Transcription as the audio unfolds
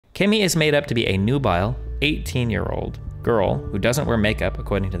Kimmy is made up to be a nubile, 18-year-old girl who doesn't wear makeup,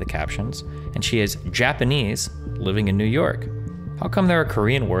 according to the captions, and she is Japanese, living in New York. How come there are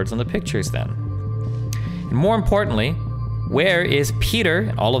Korean words on the pictures then? And more importantly, where is Peter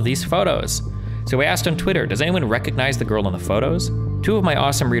in all of these photos? So we asked on Twitter, does anyone recognize the girl in the photos? 2 of my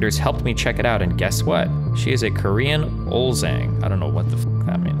awesome readers helped me check it out, and guess what? She is a Korean Olzang. I don't know what the f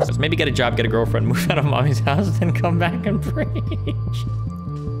that means. Maybe get a job, get a girlfriend, move out of mommy's house, then come back and preach.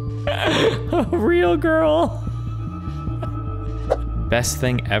 A real girl. Best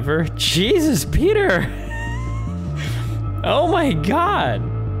thing ever? Jesus, Peter. Oh my God.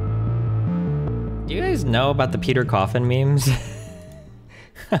 Do you guys know about the Peter Coffin memes?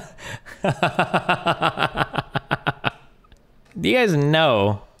 Do you guys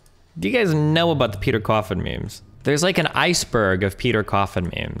know about the Peter Coffin memes? There's like an iceberg of Peter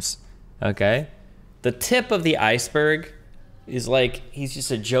Coffin memes, okay? The tip of the iceberg is like, he's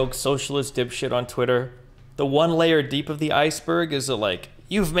just a joke socialist dipshit on Twitter. The one layer deep of the iceberg is like,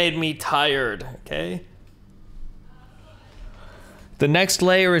 you've made me tired, okay? The next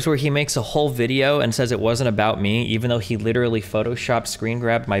layer is where he makes a whole video and says it wasn't about me, even though he literally photoshopped, screen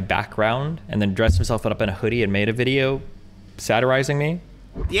grabbed my background and then dressed himself up in a hoodie and made a video satirizing me.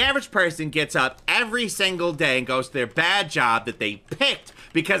 The average person gets up every single day and goes to their bad job that they picked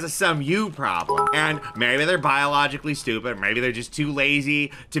because of some you problem. And maybe they're biologically stupid, maybe they're just too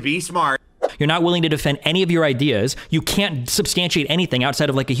lazy to be smart. You're not willing to defend any of your ideas. You can't substantiate anything outside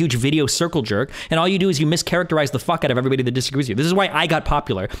of like a huge video circle jerk. And all you do is you mischaracterize the fuck out of everybody that disagrees with you. This is why I got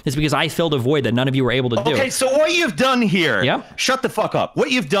popular. It's because I filled a void that none of you were able to do. Okay, so what you've done here, Yep. Shut the fuck up. What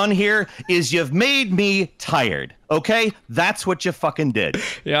you've done here is you've made me tired. Okay? That's what you fucking did.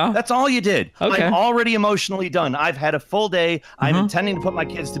 Yeah? That's all you did. Okay. I'm already emotionally done. I've had a full day. I'm intending to put my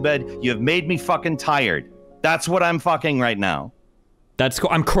kids to bed. You've made me fucking tired. That's what I'm fucking right now. That's cool.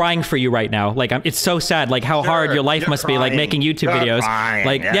 I'm crying for you right now. Like, it's so sad. Like how hard your life must be, like making YouTube videos.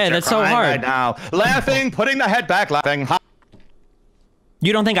 Like, yes, yeah, that's so hard. Right now. Laughing, putting the head back, laughing.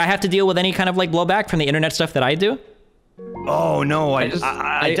 You don't think I have to deal with any kind of like blowback from the internet stuff that I do? Oh no, I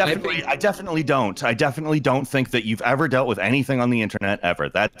definitely don't. I definitely don't think that you've ever dealt with anything on the internet ever.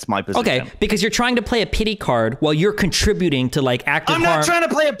 That's my position. Okay, because you're trying to play a pity card while you're contributing to like active harm. I'm not trying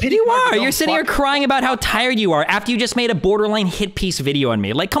to play a pity you card. You are. You're sitting here crying about how tired you are after you just made a borderline hit piece video on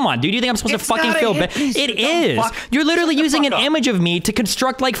me. Like, come on, dude. You think I'm supposed to fucking feel bad? It is. You're literally using an image of me to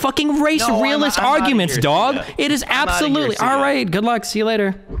construct like fucking race realist arguments, dog. It is absolutely all right. Good luck. See you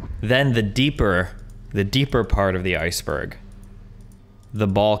later. Then the deeper part of the iceberg, the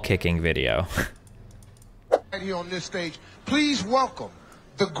ball kicking video. Right here on this stage, please welcome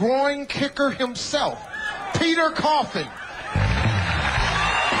the groin kicker himself, Peter Coffin. Pete,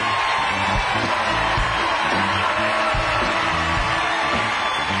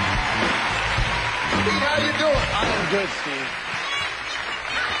 how you doing? I am good, Steve.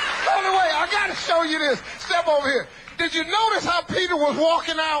 By the way, I gotta show you this. Step over here. Did you notice how Peter was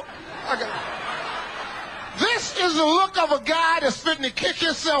walking out? This is the look of a guy that's fitting to kick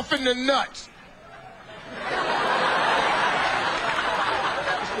himself in the nuts.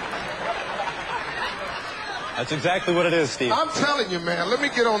 That's exactly what it is, Steve. I'm telling you, man. Let me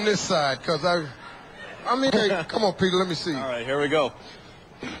get on this side, because I mean, hey, come on, Peter, let me see. All right, here we go.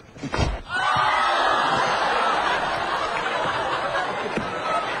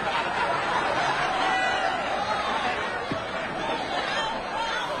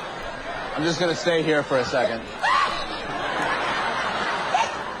 I'm just going to stay here for a second.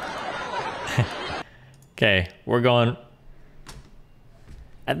 Okay, we're going.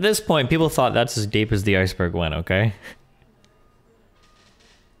 At this point, people thought that's as deep as the iceberg went, okay?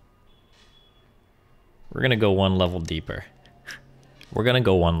 We're gonna go one level deeper. We're gonna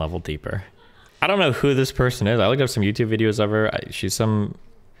go one level deeper. I don't know who this person is. I looked up some YouTube videos of her. She's some,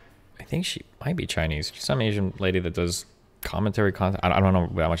 I think she might be Chinese. She's some Asian lady that does commentary content. I don't know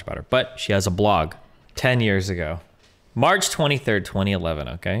that much about her, but she has a blog 10 years ago. March 23rd, 2011,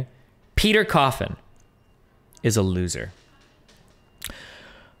 okay? Peter Coffin is a loser.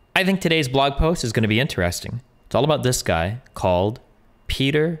 I think today's blog post is going to be interesting. It's all about this guy called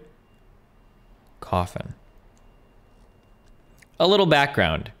Peter Coffin. A little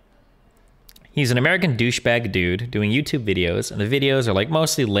background. He's an American douchebag dude doing YouTube videos, and the videos are like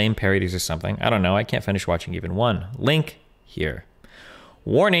mostly lame parodies or something. I don't know. I can't finish watching even one. Link here.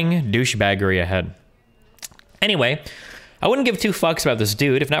 Warning, douchebaggery ahead. Anyway, I wouldn't give 2 fucks about this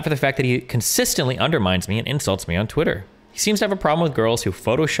dude if not for the fact that he consistently undermines me and insults me on Twitter. He seems to have a problem with girls who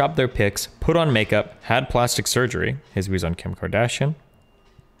Photoshop their pics, put on makeup, had plastic surgery, his views on Kim Kardashian,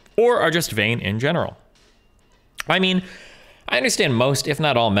 or are just vain in general. I mean, I understand most, if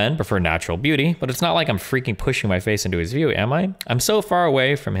not all men, prefer natural beauty, but it's not like I'm freaking pushing my face into his view, am I? I'm so far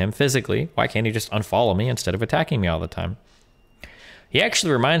away from him physically, why can't he just unfollow me instead of attacking me all the time? He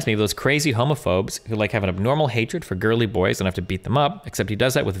actually reminds me of those crazy homophobes who like have an abnormal hatred for girly boys and have to beat them up, except he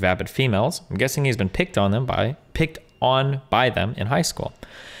does that with vapid females. I'm guessing he's been picked on by them in high school.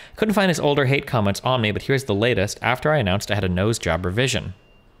 Couldn't find his older hate comments on me, but here's the latest after I announced I had a nose job revision.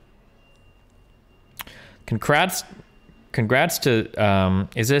 Congrats to,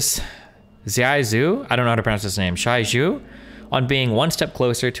 is this Xiai Zhu? I don't know how to pronounce his name. Shai Zhu? On being one step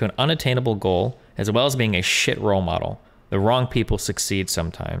closer to an unattainable goal, as well as being a shit role model. The wrong people succeed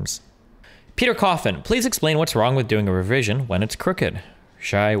sometimes. Peter Coffin, please explain what's wrong with doing a revision when it's crooked.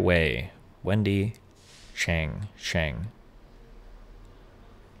 Shai Wei. Wendy Shang.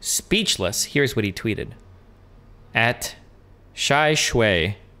 Speechless, here's what he tweeted. At Shai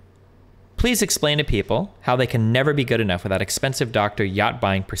Shui. Please explain to people how they can never be good enough without expensive doctor yacht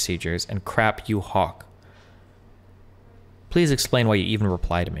buying procedures and crap you hawk. Please explain why you even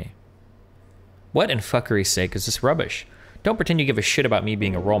reply to me. What in fuckery's sake is this rubbish? Don't pretend you give a shit about me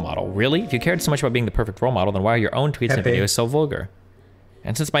being a role model. Really? If you cared so much about being the perfect role model, then why are your own tweets and videos so vulgar?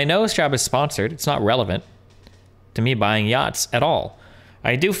 And since my nose job is sponsored, it's not relevant to me buying yachts at all.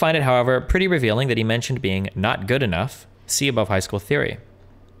 I do find it, however, pretty revealing that he mentioned being not good enough. See above high school theory.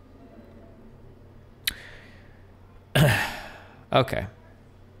 Okay.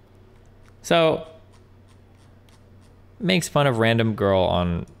 So, makes fun of random girl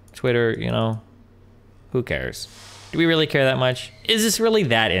on Twitter, you know? Who cares? Do we really care that much? Is this really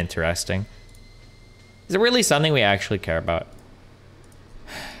that interesting? Is it really something we actually care about?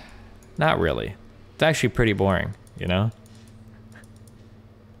 Not really. It's actually pretty boring, you know?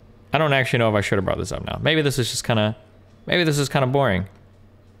 I don't actually know if I should have brought this up now. Maybe this is just kind of boring.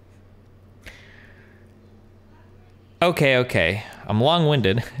 Okay. I'm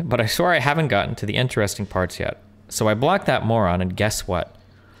long-winded, but I swear I haven't gotten to the interesting parts yet. So I blocked that moron, and guess what?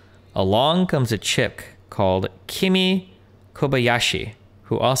 Along comes a chick called Kimi Kobayashi,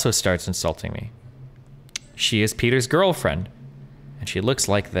 who also starts insulting me. She is Peter's girlfriend, and she looks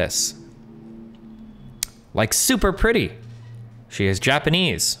like this. Like super pretty. She is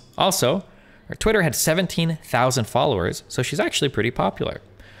Japanese. Also, her Twitter had 17,000 followers, so she's actually pretty popular.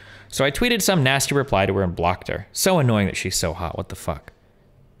 So I tweeted some nasty reply to her and blocked her. So annoying that she's so hot, what the fuck?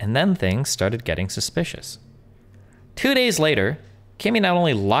 And then things started getting suspicious. 2 days later, Kimmy not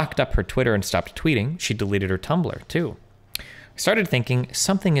only locked up her Twitter and stopped tweeting, she deleted her Tumblr too. I started thinking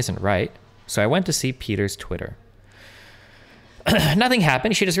something isn't right, so I went to see Peter's Twitter. Nothing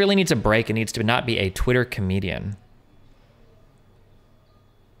happened, she just really needs a break and needs to not be a Twitter comedian.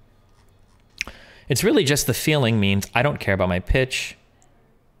 It's really just the feeling means I don't care about my pitch.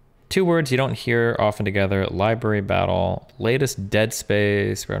 2 words you don't hear often together. Library battle. Latest Dead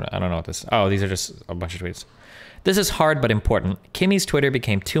Space. I don't know what this is. Oh, these are just a bunch of tweets. This is hard but important. Kimmy's Twitter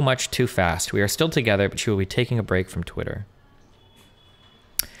became too much too fast. We are still together, but she will be taking a break from Twitter.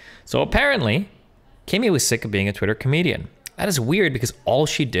 So apparently, Kimmy was sick of being a Twitter comedian. That is weird because all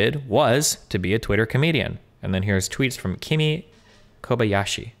she did was to be a Twitter comedian. And then here's tweets from Kimi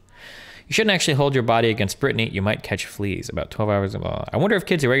Kobayashi. You shouldn't actually hold your body against Britney. You might catch fleas. About 12 hours of... I wonder if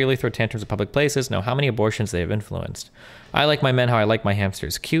kids who regularly throw tantrums in public places know how many abortions they have influenced. I like my men how I like my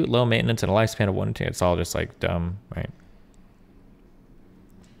hamsters. Cute, low maintenance, and a lifespan of 1 to 2. It's all just like dumb, right?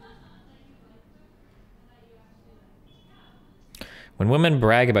 When women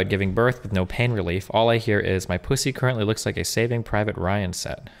brag about giving birth with no pain relief, all I hear is, my pussy currently looks like a Saving Private Ryan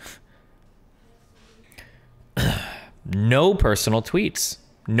set. No personal tweets.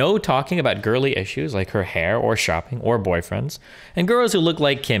 No talking about girly issues like her hair or shopping or boyfriends. And girls who look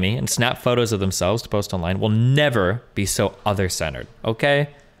like Kimmy and snap photos of themselves to post online will never be so other-centered,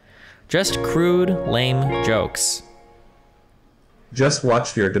 okay? Just crude, lame jokes. Just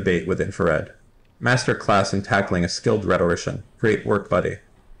watched your debate with Infrared. Master class in tackling a skilled rhetorician. Great work, buddy.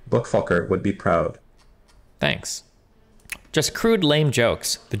 Bookfucker would be proud. Thanks. Just crude, lame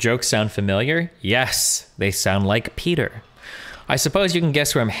jokes. The jokes sound familiar? Yes, they sound like Peter. I suppose you can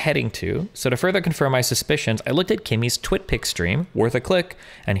guess where I'm heading to, so to further confirm my suspicions, I looked at Kimmy's TwitPic stream, worth a click,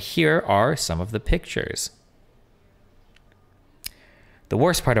 and here are some of the pictures. The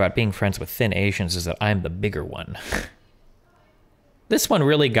worst part about being friends with thin Asians is that I'm the bigger one. This one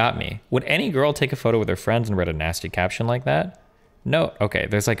really got me. Would any girl take a photo with her friends and read a nasty caption like that? No. Okay,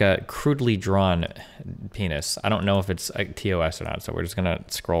 there's like a crudely drawn penis. I don't know if it's a TOS or not, so we're just gonna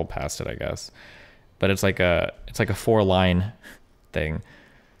scroll past it, I guess. But it's like a 4-line thing.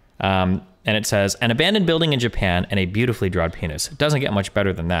 And it says, an abandoned building in Japan and a beautifully drawn penis. It doesn't get much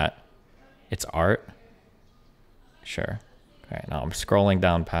better than that. It's art? Sure. All right, now I'm scrolling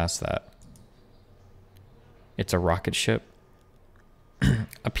down past that. It's a rocket ship.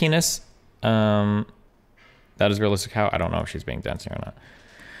 A penis. That is realistic. How? I don't know if she's being dancing or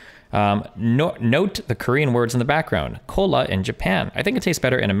not. Note the Korean words in the background. Cola in Japan. I think it tastes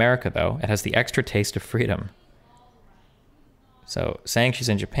better in America, though. It has the extra taste of freedom. So, saying she's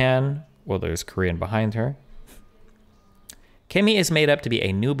in Japan, well, there's Korean behind her. Kimmy is made up to be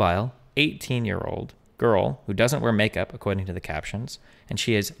a nubile, 18-year-old girl who doesn't wear makeup, according to the captions, and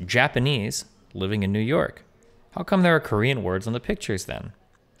she is Japanese, living in New York. How come there are Korean words on the pictures, then?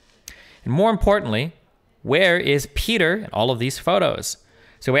 And more importantly, where is Peter in all of these photos?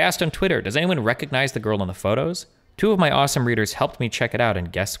 So we asked on Twitter, does anyone recognize the girl in the photos? 2 of my awesome readers helped me check it out,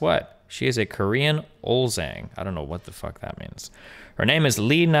 and guess what? She is a Korean Olzang. I don't know what the fuck that means. Her name is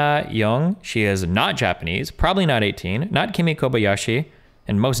Lee Na-young. She is not Japanese, probably not 18, not Kimi Kobayashi,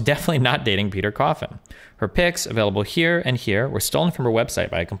 and most definitely not dating Peter Coffin. Her pics, available here and here, were stolen from her website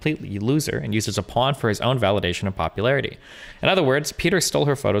by a complete loser and used as a pawn for his own validation and popularity. In other words, Peter stole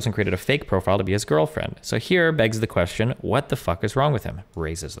her photos and created a fake profile to be his girlfriend. So here begs the question, what the fuck is wrong with him?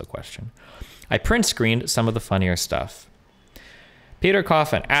 Raises the question. I print screened some of the funnier stuff. Peter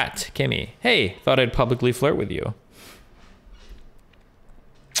Coffin, at Kimmy. Hey, thought I'd publicly flirt with you.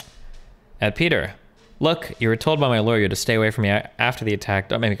 At Peter. Look, you were told by my lawyer to stay away from me after the attack.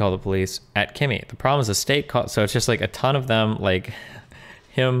 Don't make me call the police. At Kimmy. The problem is the state called, so it's just like a ton of them, like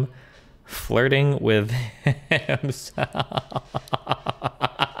him flirting with himself.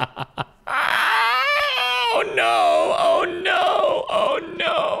 Oh no! Oh no! Oh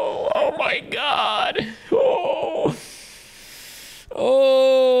no! Oh my God! Oh!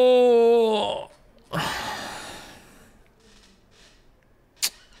 Oh!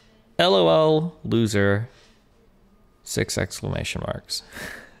 LOL, loser, 6 exclamation marks.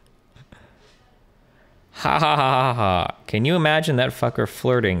 Ha ha ha ha ha. Can you imagine that fucker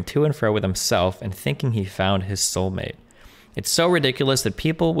flirting to and fro with himself and thinking he found his soulmate? It's so ridiculous that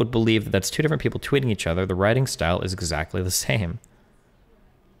people would believe that that's 2 different people tweeting each other. The writing style is exactly the same.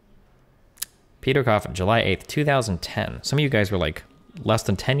 Peter Coffin, July 8th, 2010. Some of you guys were like less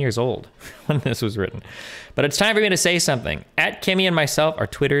than 10 years old when this was written. But it's time for me to say something. At Kimmy and myself are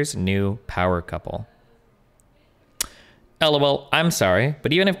Twitter's new power couple. LOL, I'm sorry,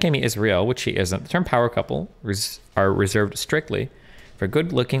 but even if Kimmy is real, which she isn't, the term power couple are reserved strictly for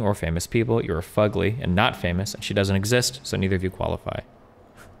good-looking or famous people. You're fugly and not famous, and she doesn't exist, so neither of you qualify.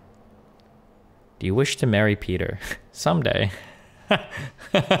 Do you wish to marry Peter? Someday.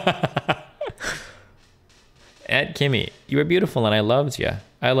 At Kimmy, you were beautiful and I loved you.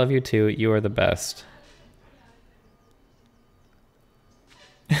 I love you too. You are the best.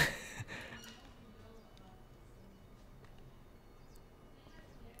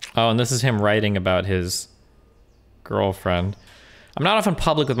 Oh, and this is him writing about his girlfriend. I'm not often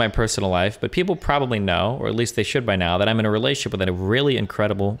public with my personal life, but people probably know, or at least they should by now, that I'm in a relationship with a really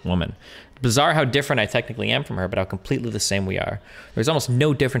incredible woman. Bizarre how different I technically am from her, but how completely the same we are. There's almost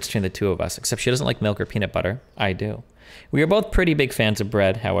no difference between the 2 of us, except she doesn't like milk or peanut butter. I do. We are both pretty big fans of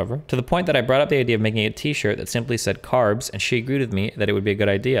bread, however, to the point that I brought up the idea of making a t-shirt that simply said carbs, and she agreed with me that it would be a good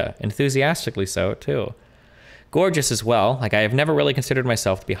idea. Enthusiastically so, too. Gorgeous as well. Like, I have never really considered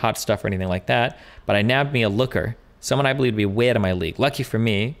myself to be hot stuff or anything like that, but I nabbed me a looker. Someone I believe to be way out of my league. Lucky for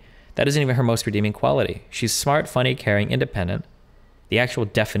me, that isn't even her most redeeming quality. She's smart, funny, caring, independent. The actual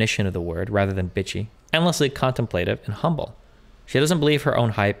definition of the word, rather than bitchy. Endlessly contemplative and humble. She doesn't believe her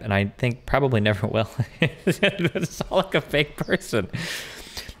own hype, and I think probably never will. It's all like a fake person.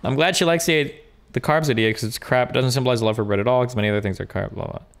 I'm glad she likes the carbs idea because it's crap. It doesn't symbolize love for bread at all because many other things are carb, blah,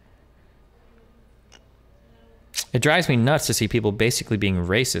 blah. It drives me nuts to see people basically being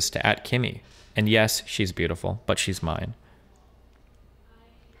racist to at Kimmy. And yes, she's beautiful, but she's mine.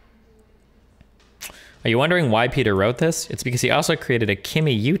 Are you wondering why Peter wrote this? It's because he also created a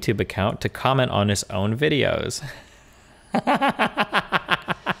Kimmy YouTube account to comment on his own videos.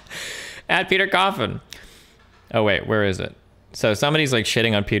 At Peter Coffin. Oh wait, where is it? So somebody's like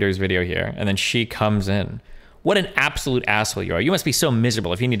shitting on Peter's video here, and then she comes in. What an absolute asshole you are. You must be so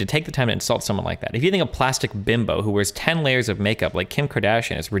miserable if you need to take the time to insult someone like that. If you think a plastic bimbo who wears 10 layers of makeup like Kim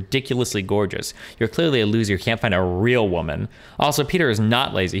Kardashian is ridiculously gorgeous, you're clearly a loser. You can't find a real woman. Also, Peter is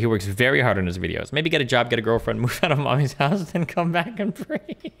not lazy. He works very hard on his videos. Maybe get a job, get a girlfriend, move out of mommy's house, then come back and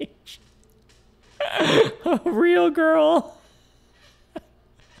preach. A real girl.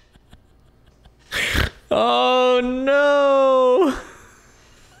 Oh no.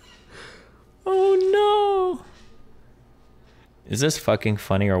 Oh no. Is this fucking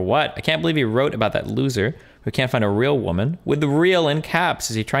funny or what? I can't believe he wrote about that loser who can't find a real woman with the real in caps.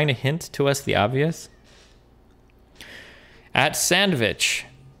 Is he trying to hint to us the obvious? At Sandwich.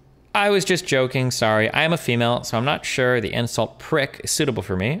 I was just joking, sorry. I am a female, so I'm not sure the insult prick is suitable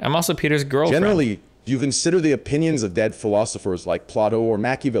for me. I'm also Peter's girlfriend. Generally, do you consider the opinions of dead philosophers like Plato or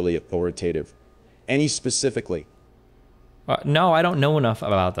Machiavelli authoritative? Any specifically? No, I don't know enough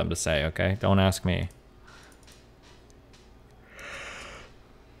about them to say, okay? Don't ask me.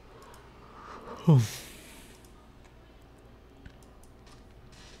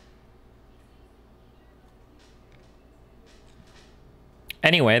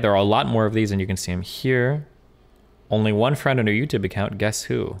 Anyway, there are a lot more of these, and you can see them here. Only one friend on her YouTube account. Guess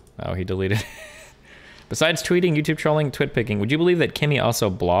who? Oh, he deleted. Besides tweeting, YouTube trolling, twit picking, would you believe that Kimmy also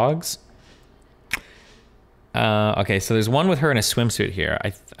blogs? Okay, so there's one with her in a swimsuit here.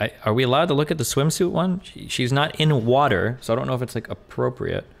 Are we allowed to look at the swimsuit one? She's not in water, so I don't know if it's like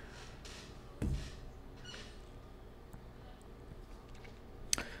appropriate.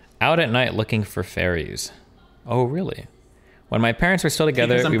 Out at night looking for fairies. Oh, really? When my parents were still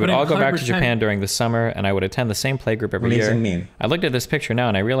together, we would all go back to Japan during the summer, and I would attend the same playgroup every year. I looked at this picture now,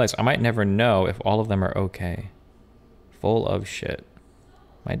 and I realized I might never know if all of them are okay. Full of shit.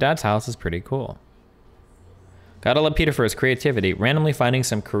 My dad's house is pretty cool. Gotta love Peter for his creativity, randomly finding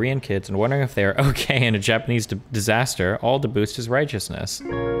some Korean kids and wondering if they are okay in a Japanese disaster, all to boost his righteousness.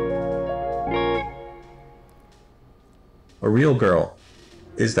 A real girl.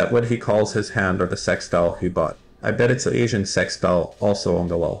 Is that what he calls his hand or the sex doll he bought? I bet it's an Asian sex doll also on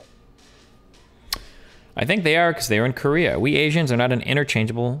the wall. I think they are because they are in Korea. We Asians are not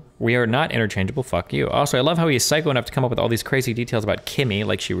interchangeable. We are not interchangeable. Fuck you. Also, I love how he's psycho enough to come up with all these crazy details about Kimmy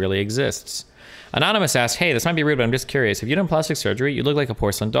like she really exists. Anonymous asks, hey, this might be rude, but I'm just curious. If you done plastic surgery, you look like a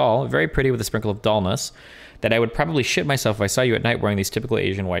porcelain doll, very pretty with a sprinkle of dullness, that I would probably shit myself if I saw you at night wearing these typical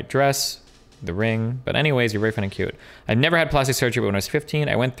Asian white dress, the ring. But anyways, you're very fun and cute. I've never had plastic surgery, but when I was 15,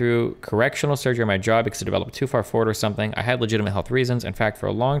 I went through correctional surgery on my jaw because it developed too far forward or something. I had legitimate health reasons. In fact, for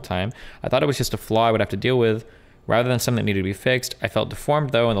a long time, I thought it was just a flaw I would have to deal with rather than something that needed to be fixed. I felt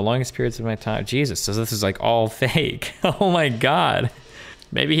deformed, though, in the longest periods of my time. Jesus, so this is like all fake. Oh my God.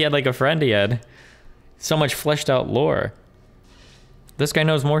 Maybe he had like a friend he had. So much fleshed out lore. This guy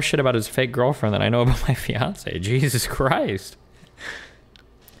knows more shit about his fake girlfriend than I know about my fiance. Jesus Christ.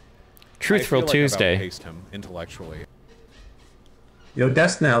 Truthful Tuesday. I've outpaced him intellectually.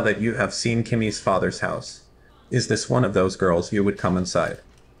 Yodest, now that you have seen Kimmy's father's house, is this one of those girls you would come inside?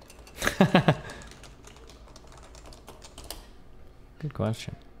 Good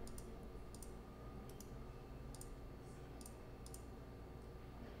question.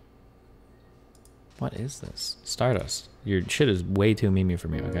 What is this? Stardust. Your shit is way too memey for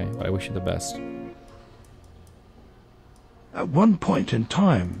me, okay? But I wish you the best. At one point in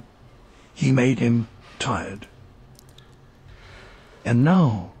time, he made him tired. And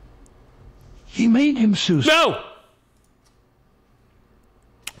now, he made him suicide. No!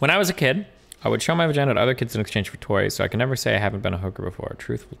 When I was a kid, I would show my vagina to other kids in exchange for toys, so I can never say I haven't been a hooker before.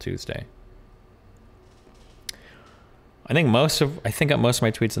 Truthful Tuesday. I think most of my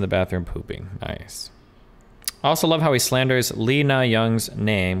tweets in the bathroom pooping. Nice. I also love how he slanders Lee Na Young's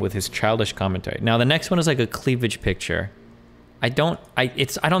name with his childish commentary. Now the next one is like a cleavage picture. I don't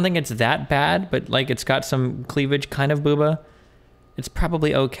think it's that bad, but like it's got some cleavage kind of booba. It's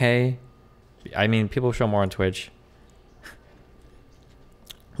probably okay. I mean, people show more on Twitch.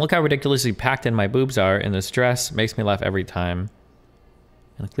 Look how ridiculously packed in my boobs are in this dress. Makes me laugh every time.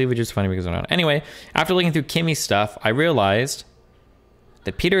 And the cleavage is funny because I'm not. Anyway, after looking through Kimmy's stuff, I realized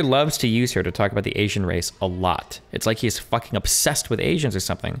that Peter loves to use her to talk about the Asian race a lot. It's like he's fucking obsessed with Asians or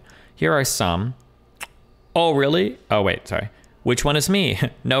something. Here are some. Oh, really? Oh, wait, sorry. Which one is me?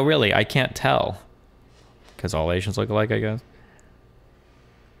 No, really, I can't tell. Because all Asians look alike, I guess.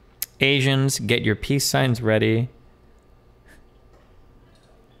 Asians, get your peace signs ready.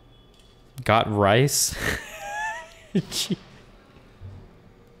 Got rice?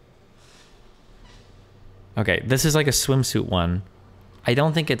 Okay, this is like a swimsuit one. I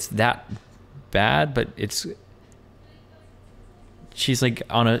don't think it's that bad, but it's... She's like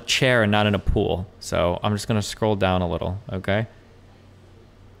on a chair and not in a pool. So I'm just gonna scroll down a little, okay?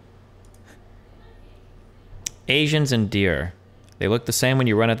 Asians and deer. They look the same when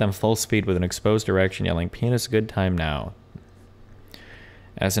you run at them full speed with an exposed erection yelling, penis good time now.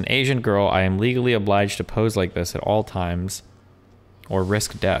 As an Asian girl, I am legally obliged to pose like this at all times or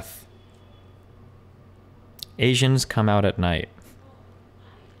risk death. Asians come out at night.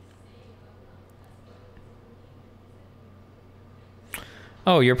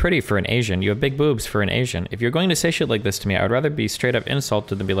 Oh, you're pretty for an Asian. You have big boobs for an Asian. If you're going to say shit like this to me, I would rather be straight up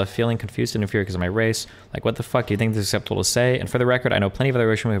insulted than be left feeling confused and inferior because of my race. Like, what the fuck? Do you think this is acceptable to say? And for the record, I know plenty of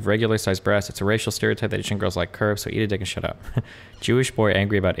other Asian women who have regular sized breasts. It's a racial stereotype that Asian girls like curves, so eat a dick and shut up. Jewish boy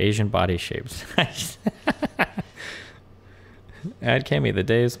angry about Asian body shapes. Add Kami, the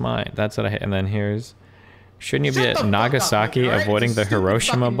day is mine. That's what I hit. And then here's... Shouldn't you be at Nagasaki avoiding the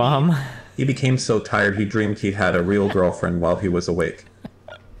Hiroshima bomb? He became so tired he dreamed he had a real girlfriend while he was awake.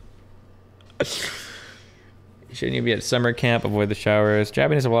 Shouldn't you be at summer camp? Avoid the showers.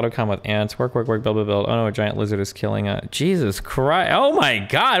 Japanese have a lot of common with ants. Work, build, build, build. Oh no, a giant lizard is killing us. Jesus Christ. Oh my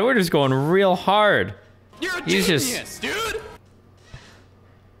God, we're just going real hard. You're a genius, dude!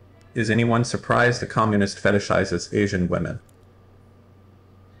 Is anyone surprised a communist fetishizes Asian women?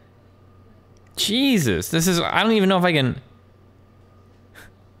 Jesus, this is... I don't even know if I can...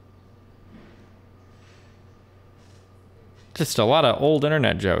 Just a lot of old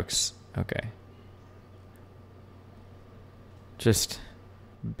internet jokes. Okay. Just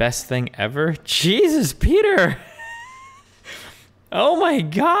best thing ever? Jesus, Peter! Oh my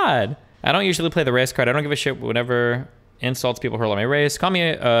God! I don't usually play the race card. I don't give a shit whenever insults people who are like my race. Call me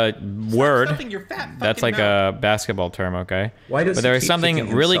a word. That's like a basketball term, okay? Why does but there he is keep something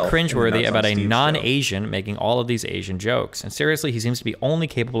kicking really himself in the cringeworthy nuts about on a Steve's non-Asian making all of these Asian jokes. And seriously, he seems to be only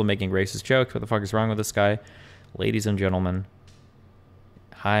capable of making racist jokes. What the fuck is wrong with this guy? Ladies and gentlemen.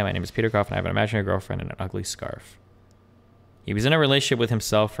 Hi, my name is Peter Coffin. I have an imaginary girlfriend and an ugly scarf. He was in a relationship with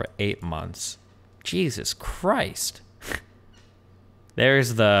himself for 8 months. Jesus Christ.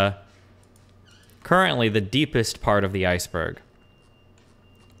 There's the... currently the deepest part of the iceberg.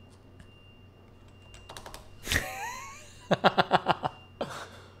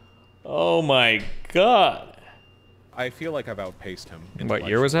 Oh my God. I feel like I've outpaced him. What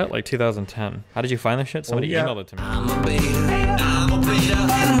year was that? Like 2010. How did you find this shit? Somebody emailed it to me. I'm a beta,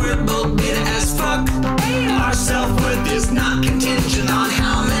 and we're both beta as fuck. Our self-worth is not contingent on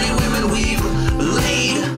how many